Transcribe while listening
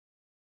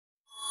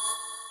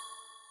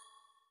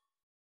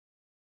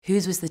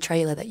Whose was the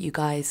trailer that you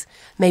guys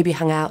maybe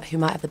hung out, who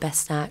might have the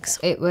best snacks?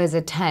 It was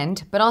a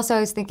tent, but also I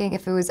was thinking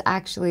if it was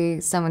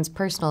actually someone's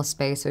personal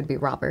space, it would be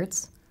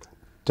Robert's.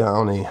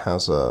 Downey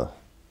has a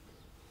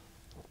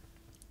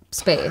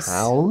space.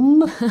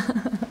 town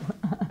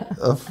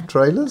of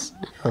trailers.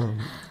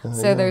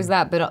 So there's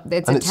that, but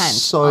it's and a tent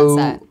it's on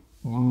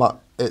set.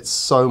 It's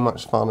so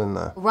much fun in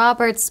there.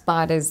 Robert's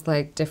spot is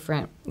like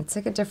different. It's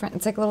like a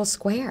little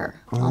square.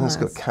 And it's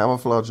got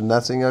camouflage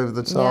netting over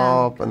the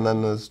top, and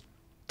then there's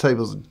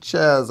tables and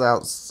chairs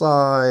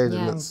outside,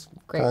 and it's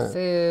great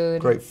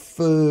food. Great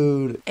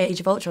food. Age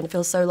of Ultron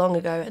feels so long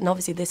ago, and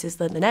obviously this is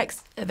the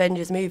next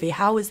Avengers movie.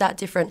 How is that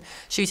different,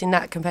 shooting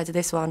that compared to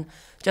this one?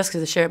 Just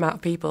because of the sheer amount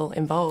of people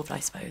involved, I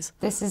suppose.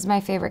 This is my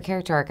favorite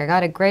character arc.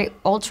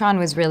 Ultron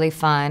was really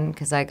fun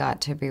because I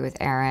got to be with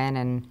Aaron,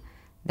 and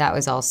that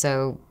was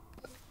also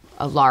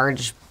a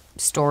large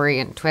story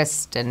and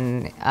twist.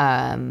 And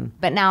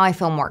but now I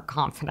feel more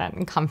confident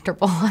and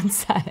comfortable on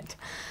set.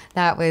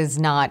 That was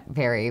not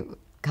very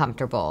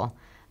comfortable.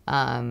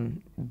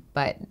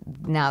 But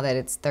now that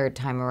it's third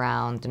time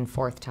around and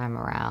fourth time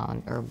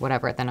around, or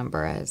whatever the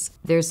number is,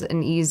 there's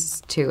an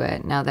ease to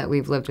it now that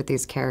we've lived with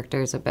these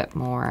characters a bit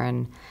more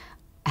and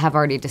have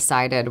already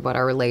decided what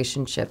our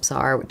relationships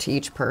are to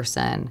each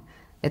person.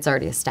 It's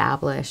already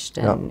established,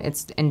 and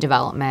it's in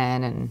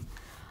development,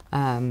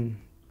 and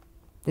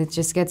it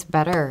just gets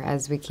better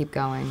as we keep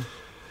going.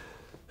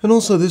 And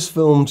also, this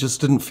film just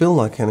didn't feel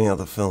like any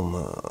other film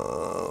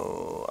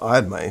I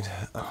had made.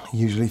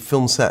 Usually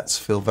film sets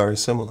feel very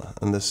similar,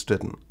 and this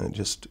didn't.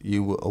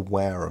 You were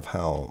aware of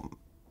how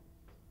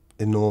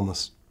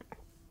enormous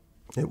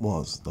it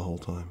was the whole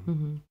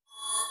time.